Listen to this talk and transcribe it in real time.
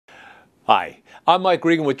Hi, I'm Mike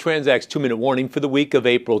Regan with TransAct's 2-Minute Warning for the week of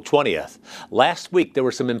April 20th. Last week there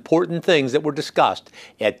were some important things that were discussed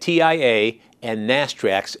at TIA and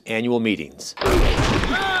NASSTRAC's annual meetings.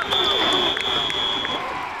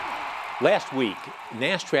 Last week,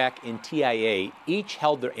 NASSTRAC and TIA each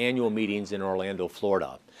held their annual meetings in Orlando,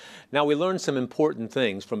 Florida. Now, we learned some important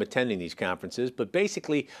things from attending these conferences, but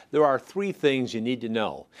basically there are 3 things you need to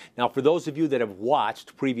know. Now, for those of you that have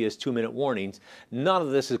watched previous 2-minute warnings, none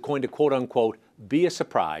of this is going to quote-unquote be a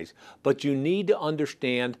surprise, but you need to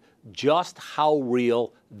understand just how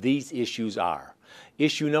real these issues are.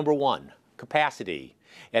 Issue number 1, capacity.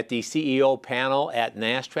 At the CEO panel at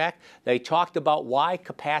NASSTRAC, they talked about why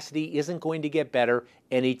capacity isn't going to get better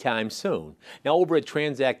anytime soon. Now, over at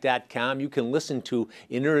transact.com, you can listen to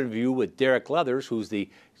an interview with Derek Leathers, who's the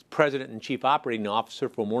President and Chief Operating Officer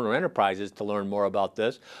for Warner Enterprises, to learn more about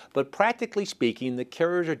this. But practically speaking, the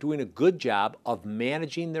carriers are doing a good job of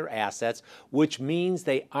managing their assets, which means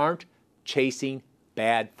they aren't chasing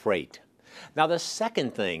bad freight. Now, the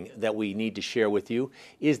second thing that we need to share with you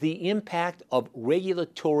is the impact of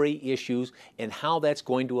regulatory issues and how that's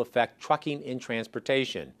going to affect trucking and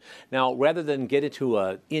transportation. Now, rather than get into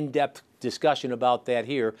an in-depth discussion about that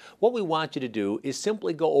here, what we want you to do is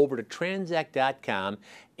simply go over to transact.com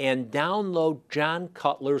and download John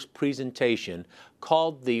Cutler's presentation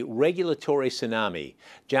called The Regulatory Tsunami.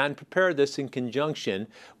 John prepared this in conjunction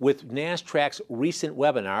with NASSTRAC's recent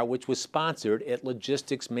webinar, which was sponsored at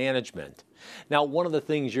Logistics Management. Now, one of the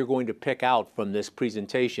things you're going to pick out from this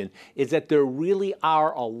presentation is that there really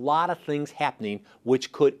are a lot of things happening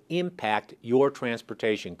which could impact your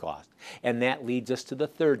transportation cost. And that leads us to the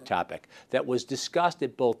third topic that was discussed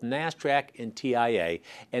at both NASSTRAC and TIA,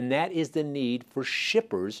 and that is the need for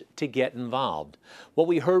shippers to get involved. What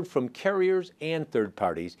we heard from carriers and third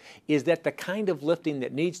parties is that the kind of lifting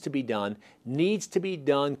that needs to be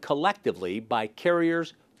done collectively by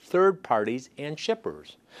carriers, third parties, and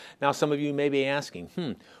shippers. Now, some of you may be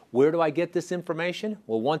asking, where do I get this information?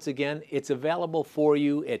 Well, once again, it's available for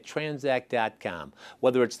you at transact.com,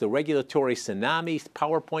 whether it's the Regulatory Tsunami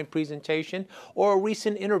PowerPoint presentation or a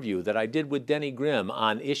recent interview that I did with Denny Grimm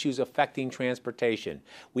on issues affecting transportation.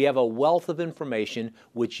 We have a wealth of information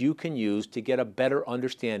which you can use to get a better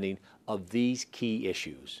understanding of these key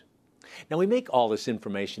issues. Now, we make all this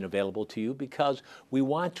information available to you because we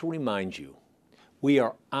want to remind you we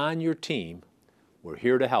are on your team, we're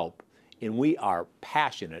here to help, and we are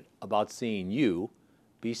passionate about seeing you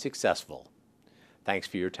be successful. Thanks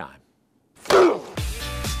for your time.